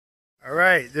All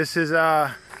right, this is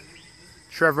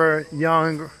Trevor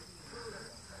Young.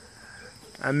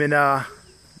 I'm in a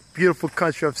beautiful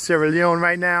country of Sierra Leone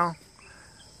right now.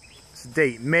 It's the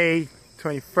date May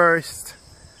 21st,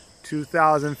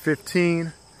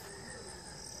 2015.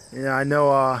 You know, I know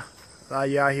a lot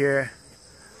of you out here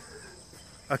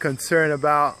are concerned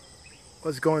about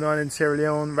what's going on in Sierra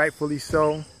Leone, rightfully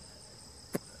so,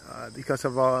 because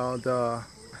of all the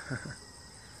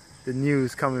the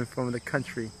news coming from the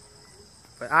country.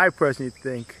 But I personally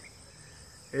think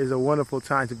it is a wonderful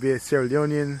time to be a Sierra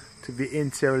Leonean, to be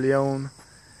in Sierra Leone.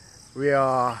 We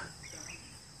are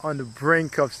on the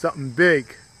brink of something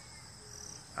big.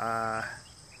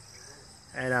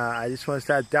 And I just want to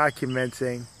start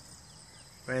documenting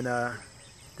when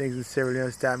things in Sierra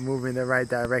Leone start moving in the right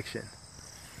direction.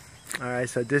 Alright,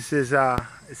 so this is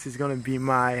going to be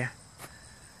my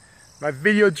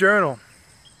video journal,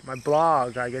 my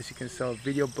blog, I guess you can say, a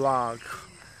video blog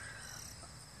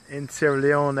in Sierra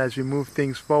Leone as we move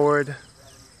things forward.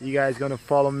 You guys gonna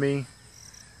follow me.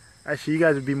 Actually, you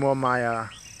guys would be more my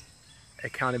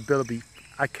accountability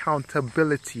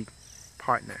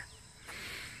partner.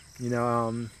 You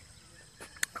know,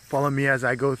 follow me as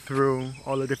I go through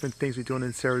all the different things we're doing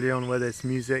in Sierra Leone, whether it's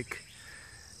music,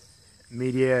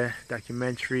 media,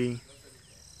 documentary,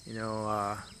 you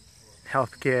know,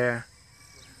 healthcare,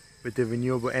 with the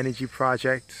renewable energy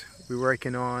project we're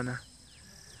working on.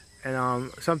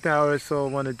 And something I also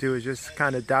want to do is just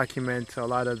kind of document a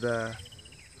lot of the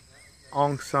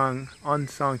unsung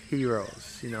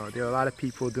heroes. You know, there are a lot of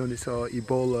people doing this whole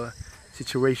Ebola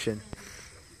situation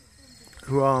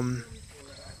who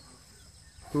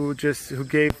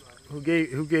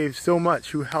gave so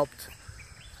much, who helped,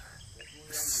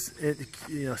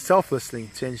 you know,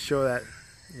 selflessly to ensure that,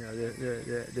 you know,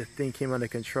 the thing came under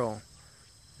control.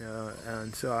 You know,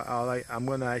 and so I'm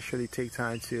gonna actually take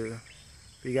time to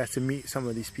for you guys to meet some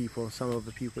of these people, some of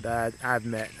the people that I've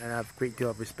met and I have a great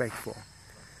deal of respect for.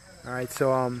 Alright,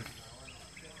 so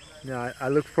you know, I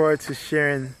look forward to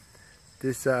sharing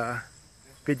this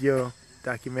video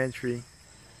documentary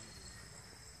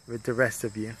with the rest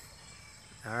of you.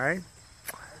 Alright,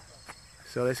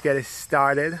 so let's get it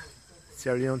started.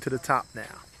 Sierra Leone to the top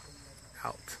now.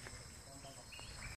 Out.